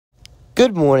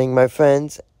Good morning, my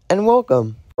friends, and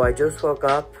welcome. I just woke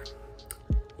up.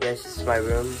 Yes, this is my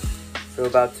room. So we're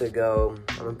about to go.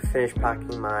 I'm gonna finish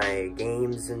packing my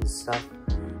games and stuff,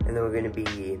 and then we're gonna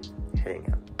be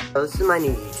heading out. So this is my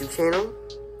new YouTube channel.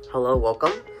 Hello,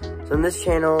 welcome. So in this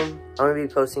channel, I'm gonna be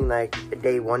posting like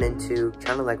day 1 and 2,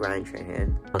 kind of like Ryan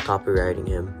Trahan. I'm copywriting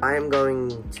him. I am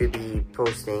going to be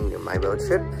posting my road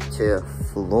trip to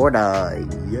Florida.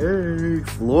 Yay,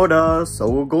 Florida,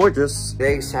 so gorgeous.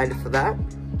 Very excited for that.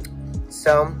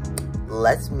 So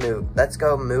let's move. Let's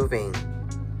go moving.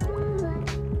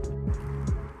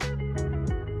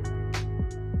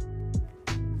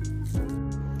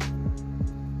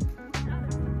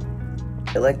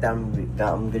 I feel like that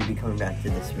I'm gonna be coming back to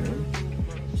this room.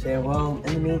 So well,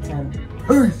 in the meantime,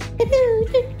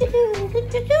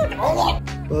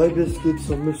 bye biscuits,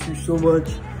 I miss you so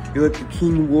much. You're like the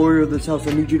king warrior of this house.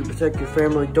 I need you to protect your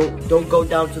family. Don't go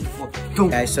down to the floor. Don't.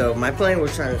 Guys, so my plan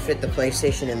was trying to fit the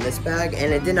PlayStation in this bag,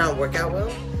 and it did not work out well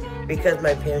because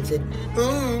my parents said,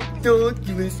 "Oh, don't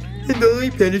do this. The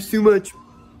iPad is too much."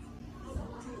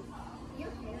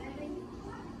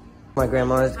 My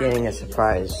grandma is getting a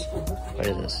surprise. What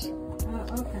is this?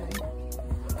 Okay.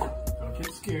 Don't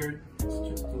get scared. It's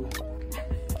just a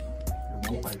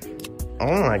remote.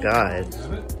 Oh my god.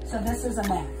 So this is a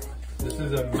Mac. This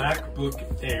is a MacBook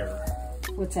Air.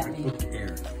 What's that mean? MacBook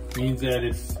Air means that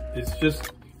it's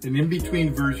just an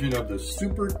in-between version of the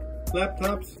super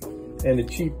laptops and the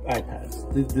cheap iPads.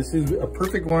 This is a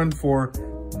perfect one for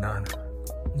Nana.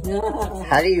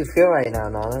 How do you feel right now,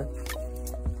 Nana?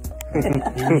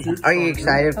 Are you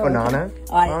excited for Nana?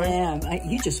 I am.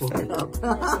 You just woke up.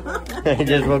 I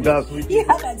just woke up. Yeah,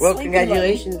 well,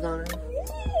 congratulations, Nana.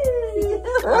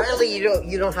 Really,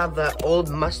 you don't have the old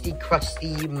musty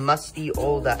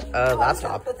old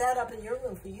laptop. Put that up in your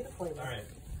room for you to play with. All right.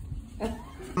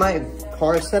 My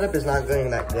car setup is not going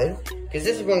that good because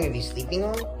this is what I'm gonna be sleeping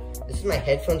on. This is my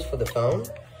headphones for the phone.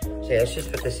 So yeah, let's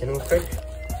just put this in real quick.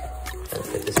 Let's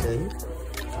put this in.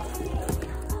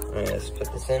 Alright, let's put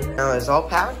this in. Now it's all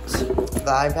packed, the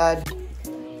iPad.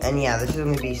 And yeah, this is what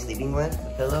I'm gonna be sleeping with, the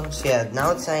pillow. So yeah,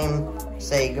 now it's time to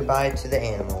say goodbye to the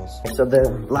animals. So the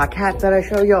black cat that I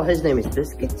show y'all, his name is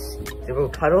Biscuits. They will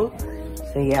cuddle.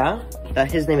 So yeah,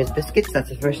 his name is Biscuits. That's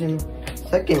the first and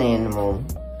second animal.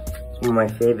 It's one of my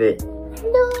favorite.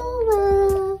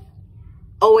 Noah.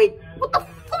 Oh wait, what the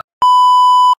fuck?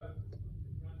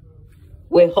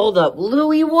 Wait, hold up.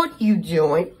 Louie, what are you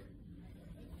doing?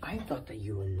 I thought that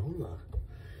you were Noah.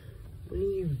 What are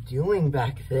you doing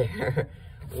back there?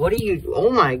 What are you? Oh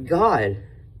my god.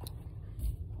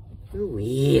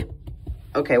 Louie.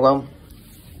 Okay, well,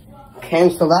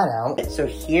 cancel that out. So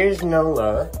here's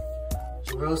Noah.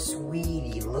 She's a real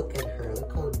sweetie. Look at her.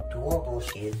 Look how adorable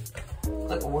she is.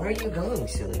 Look, where are you going,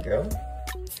 silly girl? Where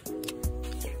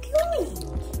are you going?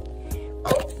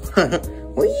 Oh,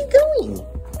 where are you going?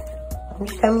 I'm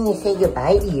just coming to say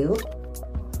goodbye to you.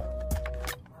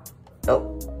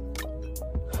 Oh.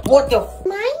 What the f-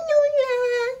 My Nola.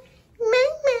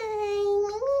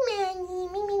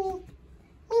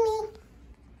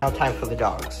 Now time for the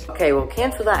dogs. Okay, well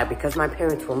cancel that because my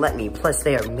parents won't let me. Plus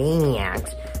they are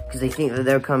maniacs because they think that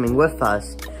they're coming with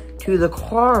us to the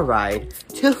car ride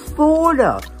to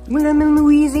Florida when I'm in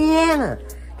Louisiana.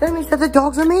 That means that the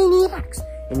dogs are maniacs.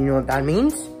 And you know what that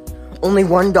means? Only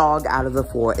one dog out of the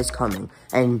 4 is coming,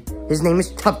 and his name is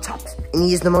Tup Tups, and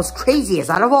he is the most craziest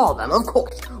out of all of them, of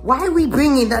course. Why are we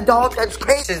bringing that dog that's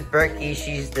crazy? This is Berkey.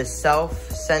 She's the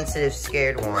self-sensitive,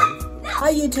 scared one.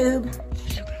 Hi, YouTube.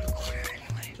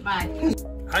 Bye.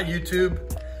 Hi, YouTube.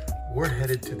 We're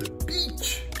headed to the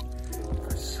beach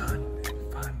for sun and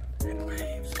fun and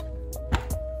waves.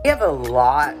 We have a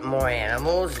lot more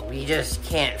animals. We just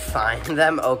can't find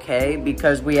them, okay?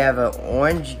 Because we have an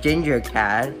orange ginger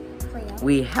cat.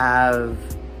 We have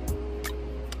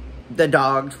the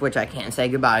dogs, which I can't say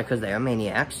goodbye because they are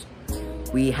maniacs.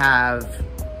 We have...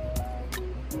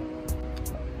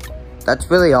 That's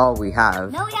really all we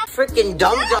have. No, we have... Freaking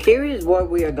dumb dog. Here is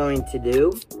what we are going to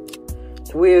do.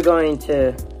 So we are going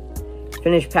to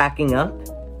finish packing up.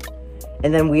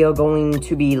 And then we are going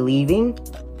to be leaving.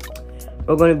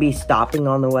 We're going to be stopping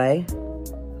on the way.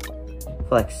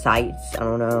 For like sights. I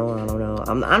don't know.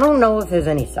 I don't know if there's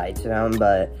any sights around,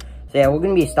 but... So yeah, we're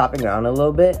going to be stopping around a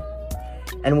little bit.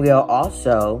 And we are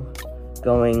also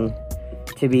going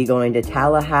to be going to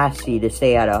Tallahassee to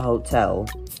stay at a hotel.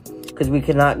 Because we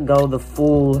could not go the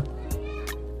full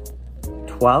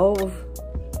 12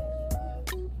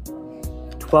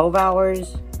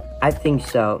 hours? I think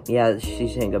so. Yeah,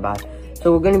 she's saying goodbye.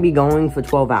 So we're going to be going for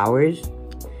 12 hours.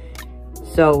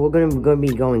 So we're going to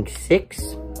be going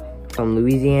 6 from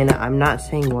Louisiana. I'm not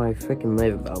saying where I freaking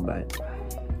live, bro, but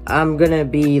I'm gonna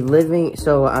be living,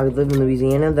 so I live in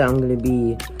Louisiana, then I'm gonna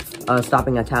be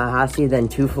stopping at Tallahassee, then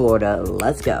to Florida.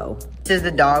 Let's go. This is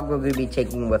the dog we're gonna be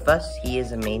taking with us. He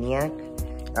is a maniac.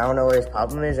 I don't know what his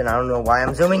problem is, and I don't know why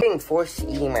I'm zooming. I'm getting forced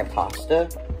eating my pasta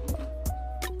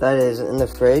that is in the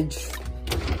fridge.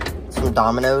 Some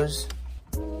Domino's.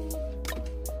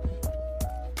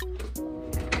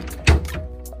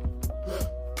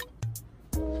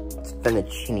 It's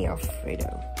fettuccine Alfredo.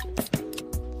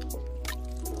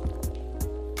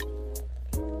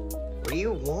 What do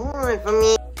you want from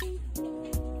me?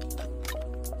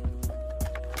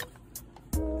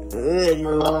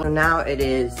 Now it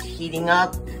is heating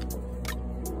up.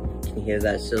 Can you hear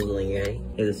that sizzling, right?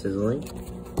 Hear the sizzling?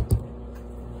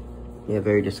 Yeah,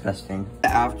 very disgusting. The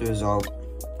after result.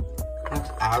 That's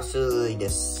absolutely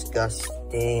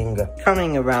disgusting.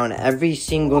 Coming around every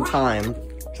single time,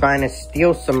 trying to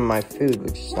steal some of my food,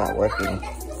 which is not working.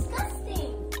 That's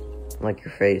disgusting. Like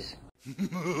your face.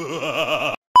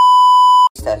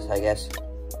 Test, I guess.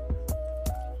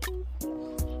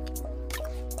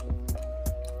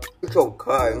 It's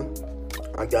okay.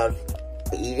 I guess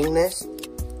eating this,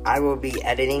 I will be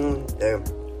editing the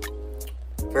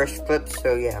first clip,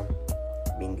 so yeah.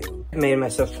 Bingo. Made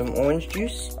myself some orange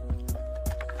juice.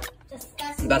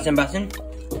 Disgusting. Bussin'.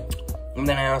 And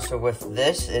then I also, with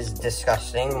this, is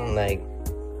disgusting, like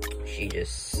she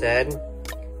just said.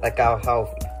 Like how,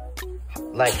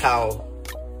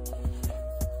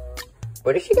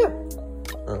 where did she go?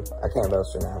 Oh, I can't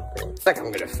boast her now. It's like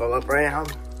I'm gonna fill up right now.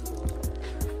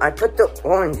 I put the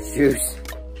orange juice.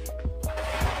 I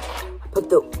put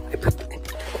the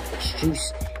orange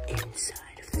juice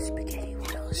inside of the spaghetti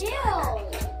noodles.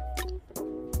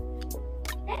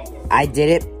 I did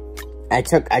it. I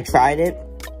tried it.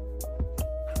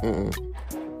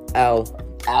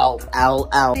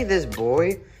 Ow. See, this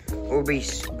boy will be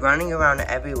running around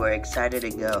everywhere, excited to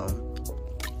go.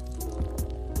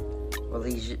 Well,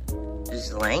 he's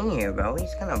just laying here, bro.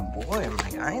 He's kind of bored. I'm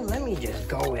like, let me just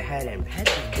go ahead and pet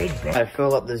this big bitch. I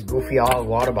fill up this goofy all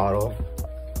water bottle.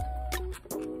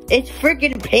 It's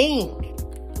freaking pink.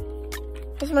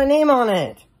 There's my name on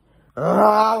it.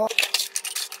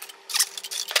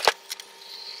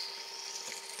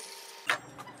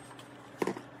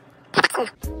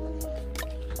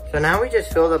 So now we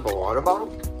just filled up a water bottle.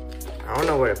 I don't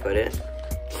know where to put it.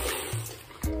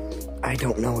 I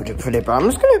don't know where to put it, but I'm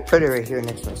just gonna put it right here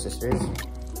next to my sister's.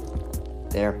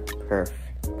 There, perfect.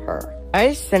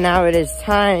 Alright, so now it is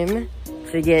time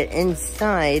to get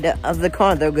inside of the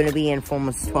car that we're gonna be in for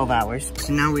almost 12 hours.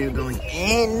 So now we are going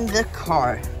in the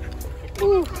car.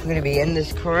 Woo, we're gonna be in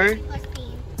this car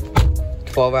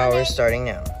 12 hours starting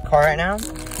now. Car right now,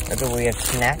 look what we have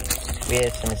snacks. We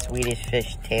have some Swedish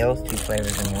fish tails, 2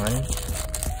 flavors in one.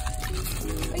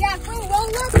 We got fruit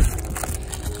roll-ups.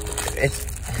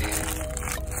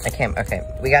 Okay,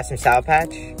 we got some Sour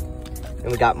Patch,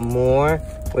 and we got more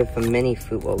with a mini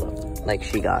fruit roll-up, like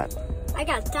she got. I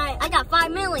got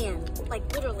 5 million. Like,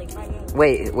 literally 5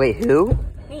 million. Wait, who?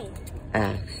 Me.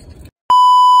 Asked.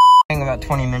 About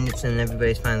 20 minutes and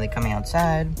everybody's finally coming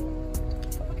outside.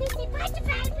 Okay, say bye to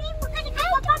baby. We're gonna go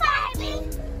to baby.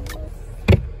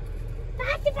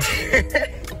 Bye to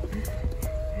baby.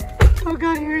 Oh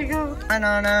god, here we go. Hi,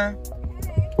 Nana.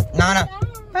 Nana.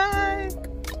 Bye.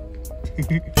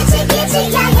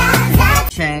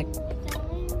 Check.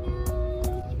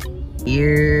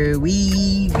 Here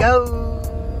we go.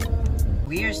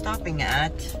 We are stopping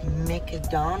at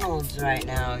McDonald's right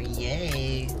now.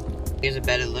 Yay. Here's a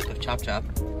better look of Chop Chop.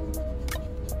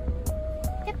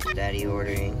 Daddy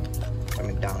ordering from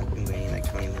McDonald's. Been waiting like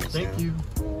 20 minutes now. Thank you.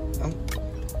 Oh.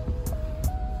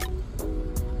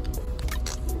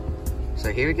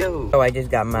 So here we go. Oh, I just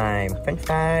got my French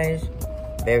fries.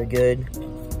 Very good.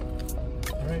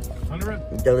 Alright, on the road.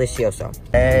 Delicioso.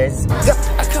 Let's go.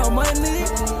 I count money.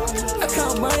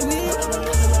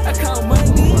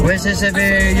 Where's this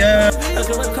video?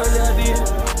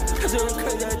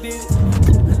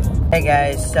 Hey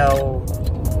guys, so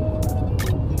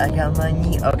I got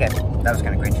money. Okay, that was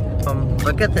kind of cringe.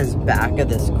 Look at this back of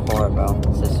this car, bro,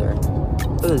 sister.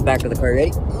 Look at this back of the car.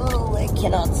 Ready? Oh, I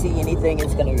cannot see anything.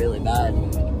 It's gonna be really bad.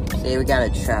 See, we got a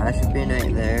trash bin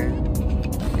right there,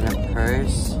 and a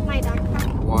purse, My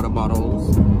backpack. water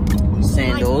bottles,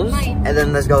 sandals, and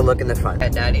then let's go look in the front.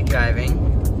 Got Daddy driving,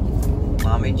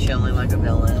 Mommy chilling like a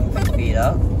villain, feet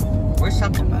up. Where's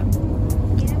Chop Chop at?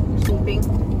 Sleeping.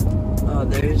 Oh,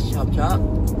 there's Chop Chop.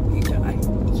 You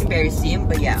can barely see him,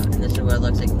 but yeah, and this is what it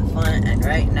looks like in the front. And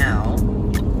right now,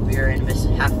 we are in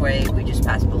halfway. We just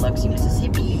passed Biloxi,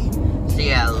 Mississippi. So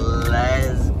yeah,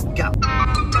 let's go.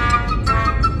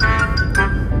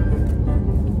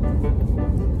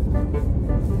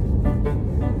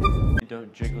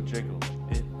 jiggle jiggle,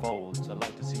 it folds. I'd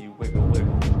like to see you wiggle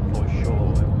wiggle for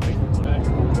sure. Make the back,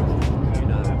 you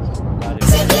know, ride it.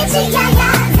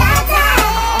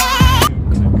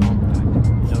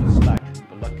 No slack,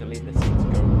 but luckily the seats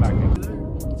go back.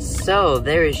 So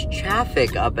there is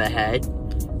traffic up ahead.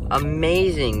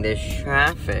 Amazing, there's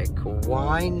traffic.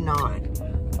 Why not?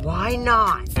 Why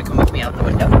not? Come with me out the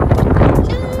window.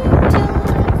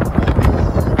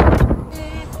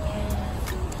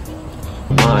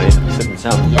 Mine, sipping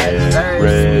some red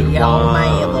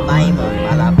wine.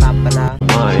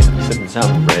 Mine, sipping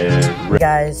some red.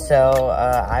 Guys, so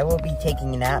I will be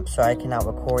taking a nap, so I cannot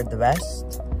record the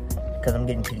rest because I'm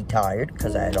getting pretty tired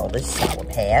because I had all this Sour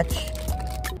Patch.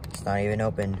 It's not even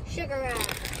open. Sugar rush.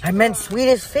 I meant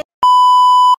Swedish Fish.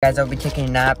 Guys, I'll be taking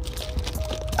a nap.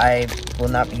 I will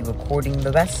not be recording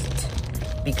the rest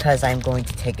because I'm going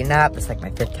to take a nap. It's like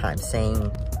my 5th time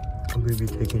saying I'm going to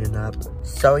be taking a nap.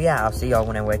 So yeah, I'll see y'all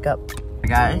when I wake up.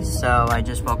 Guys, so I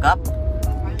just woke up.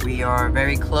 We are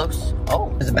very close. Oh,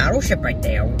 there's a battleship right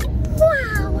there.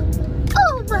 Wow.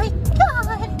 Oh my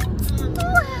god.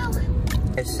 Wow.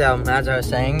 So as I was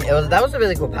saying, that was a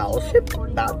really cool battleship.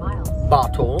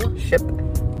 Bottle ship.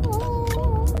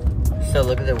 So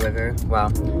look at the river. Wow.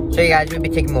 So you guys, we'll be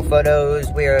taking more photos.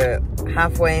 We're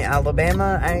halfway in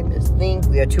Alabama. I think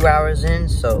we are 2 hours in,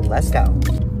 so let's go.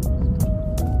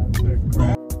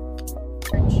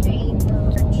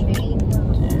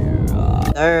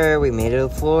 We made it to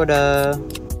Florida.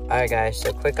 Alright guys,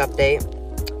 so quick update.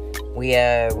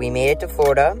 We made it to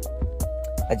Florida,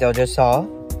 as y'all just saw.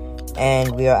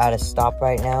 And we are at a stop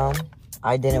right now.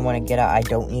 I didn't want to get out. I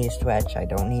don't need to stretch. I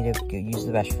don't need to use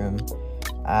the restroom.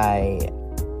 I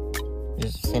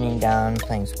just sitting down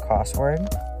playing some crossword.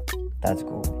 That's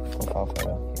cool. Profile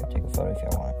photo. Here, take a photo if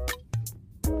y'all want.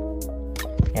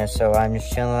 Yeah, so I'm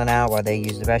just chilling out while they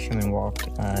use the restroom and walk to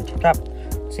the top.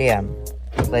 So yeah,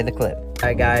 play the clip.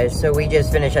 Alright guys, so we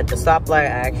just finished at the stoplight.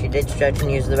 I actually did stretch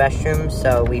and use the restroom,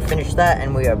 so we finished that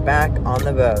and we are back on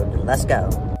the road. Let's go.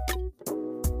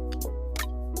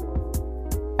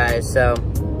 Guys, so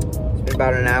it's been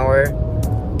about an hour.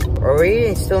 Are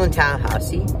we still in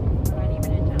Tallahassee? Not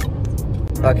even in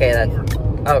town. Okay,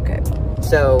 okay.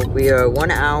 So we are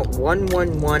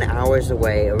 111 hours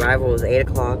away. Arrival is 8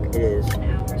 o'clock. It is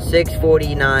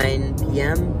 6:49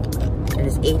 p.m. and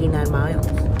it's 89 miles.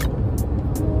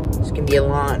 This can be a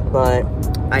lot, but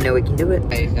I know we can do it.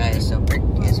 Hey guys, so Brick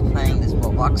is playing this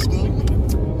Roblox game.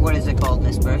 What is it called,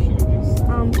 Miss Brick?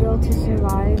 Built to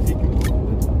Survive.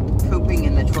 Pooping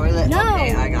in the toilet? No.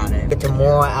 Okay, I got it. Get to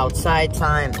more outside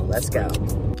time. Let's go.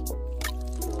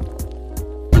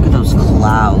 Look at those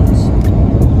clouds.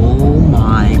 Oh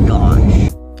my gosh.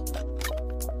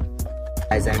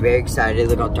 Guys, I'm very excited.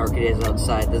 Look how dark it is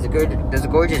outside. There's a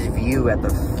gorgeous view at the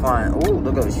front. Oh,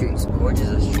 look at those trees. Gorgeous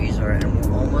those trees are, and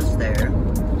we're almost there.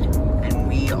 And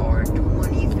we are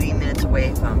 23 minutes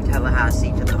away from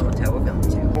Tallahassee to the hotel we're going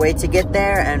to. Wait to get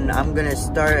there, and I'm gonna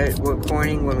start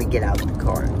recording when we get out of the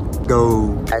car. Go.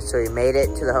 Alright, so we made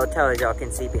it to the hotel. As y'all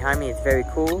can see behind me, it's very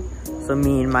cool. So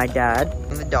me and my dad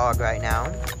and the dog right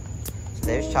now. So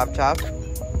there's Chop Chop.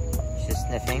 She's just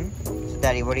sniffing. So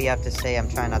Daddy, what do you have to say? I'm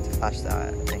trying not to flash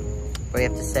that thing. What do you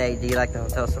have to say? Do you like the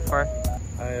hotel so far?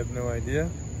 I have no idea.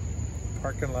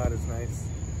 Parking lot is nice.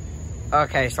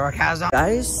 Okay, sarcasm.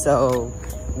 Guys, so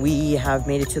we have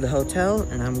made it to the hotel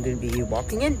and I'm gonna be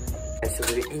walking in. So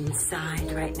we're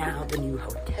inside right now, the new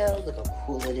hotel. Look how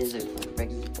cool it is. It's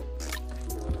ready.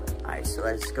 Alright, so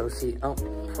let's go see. Oh,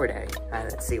 poor day.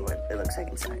 Alright, let's see what it looks like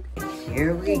inside.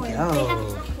 Here we go.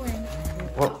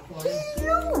 Whoa.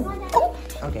 Oh,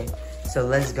 okay. So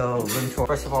let's go room tour.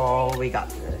 First of all, we got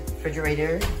the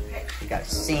refrigerator, we got a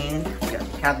sink, we got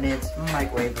cabinets,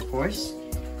 microwave, of course.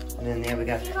 And then there we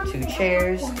got 2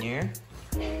 chairs here.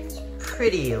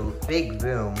 Pretty big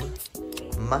room,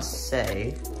 must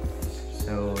say.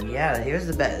 So yeah, here's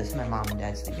the bed. This is my mom and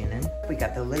dad sleeping in. We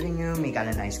got the living room, we got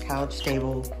a nice couch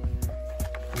table,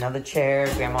 another chair,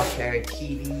 grandma chair,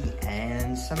 TV,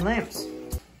 and some lamps.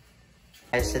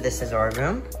 Alright, so this is our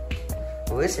room.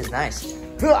 Oh, this is nice.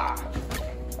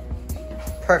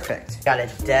 Perfect. Got a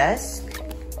desk,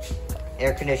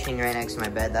 air conditioning right next to my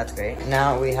bed. That's great.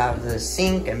 Now we have the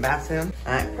sink and bathroom.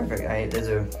 Alright, perfect. Alright,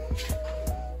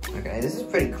 okay, this is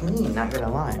pretty clean, not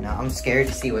gonna lie. Now I'm scared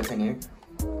to see what's in here.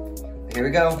 Here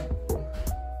we go.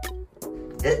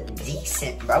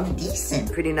 Decent, bro, decent.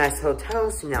 Pretty nice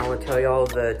hotel, so now we'll tell you all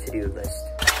the to-do list.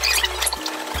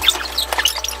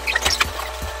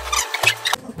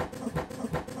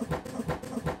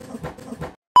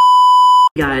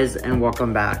 Guys, and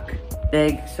welcome back.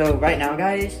 So right now,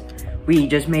 guys, We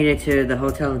just made it to the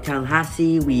hotel in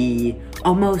Tallahassee. We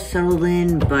almost settled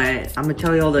in, but I'm gonna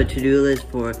tell you all the to-do list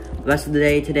for the rest of the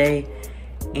day today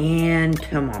and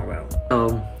tomorrow.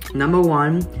 So, number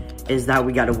one is that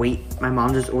we gotta wait. My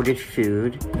mom just ordered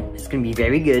food. It's gonna be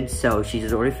very good, so she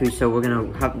just ordered food, so we're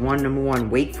gonna have number one,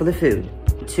 wait for the food.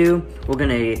 2, we're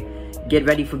gonna get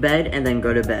ready for bed and then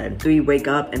go to bed. 3, wake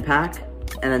up and pack.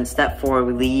 And then step 4,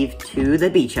 we leave to the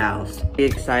beach house. Be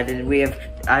excited.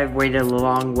 I've waited a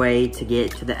long way to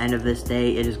get to the end of this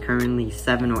day. It is currently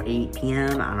 7 or 8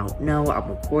 p.m. I don't know. I'm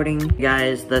recording.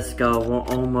 Guys, let's go. We're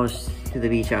almost to the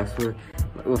beach house.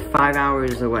 We're 5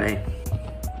 hours away.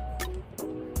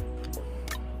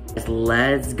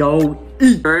 Let's go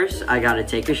eat. First, I gotta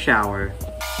take a shower.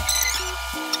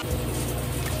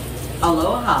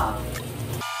 Aloha.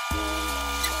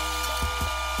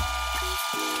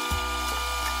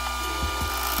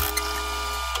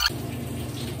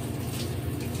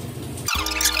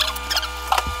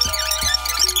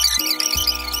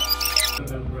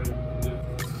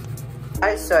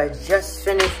 Alright, so I just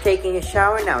finished taking a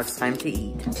shower, now it's time to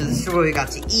eat. So this is what we got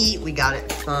to eat. We got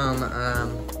it from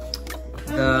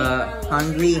the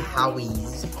Hungry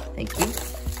Howie's. Thank you.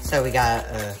 So we got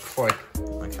a fork.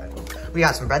 We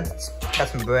got some bread.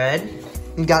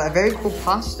 We got a very cool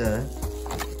pasta.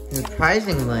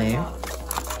 Surprisingly,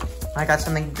 I got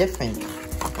something different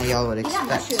than y'all would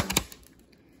expect.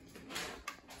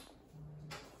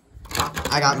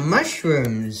 I got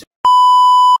mushrooms.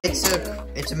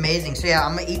 It's amazing. So yeah,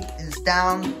 I'm gonna eat this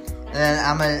down, and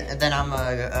then I'm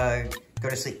gonna go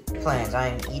to sleep. Plans. I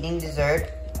am eating dessert,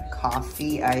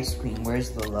 coffee, ice cream. Where's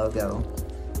the logo?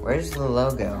 Where's the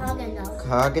logo?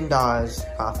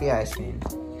 Haagen-Dazs coffee ice cream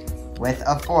with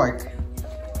a fork.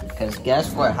 Because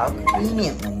guess what? How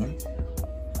conveniently.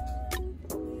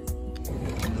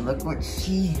 Look what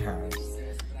she has.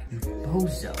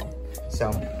 Bozo. So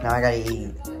now I gotta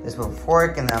eat this with a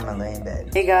fork and then I'm gonna lay in bed.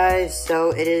 Hey guys,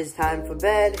 so it is time for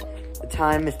bed. The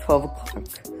time is 12 o'clock.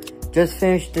 Just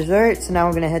finished dessert, so now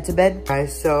we're gonna head to bed.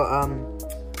 Guys, so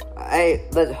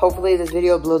hopefully this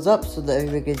video blows up so that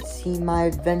everybody can see my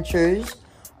adventures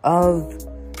of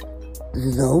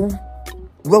the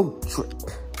road trip.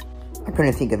 I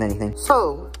couldn't think of anything.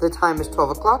 So the time is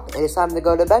 12 o'clock. It is time to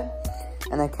go to bed,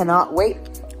 and I cannot wait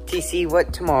to see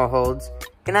what tomorrow holds.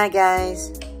 Good night,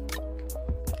 guys.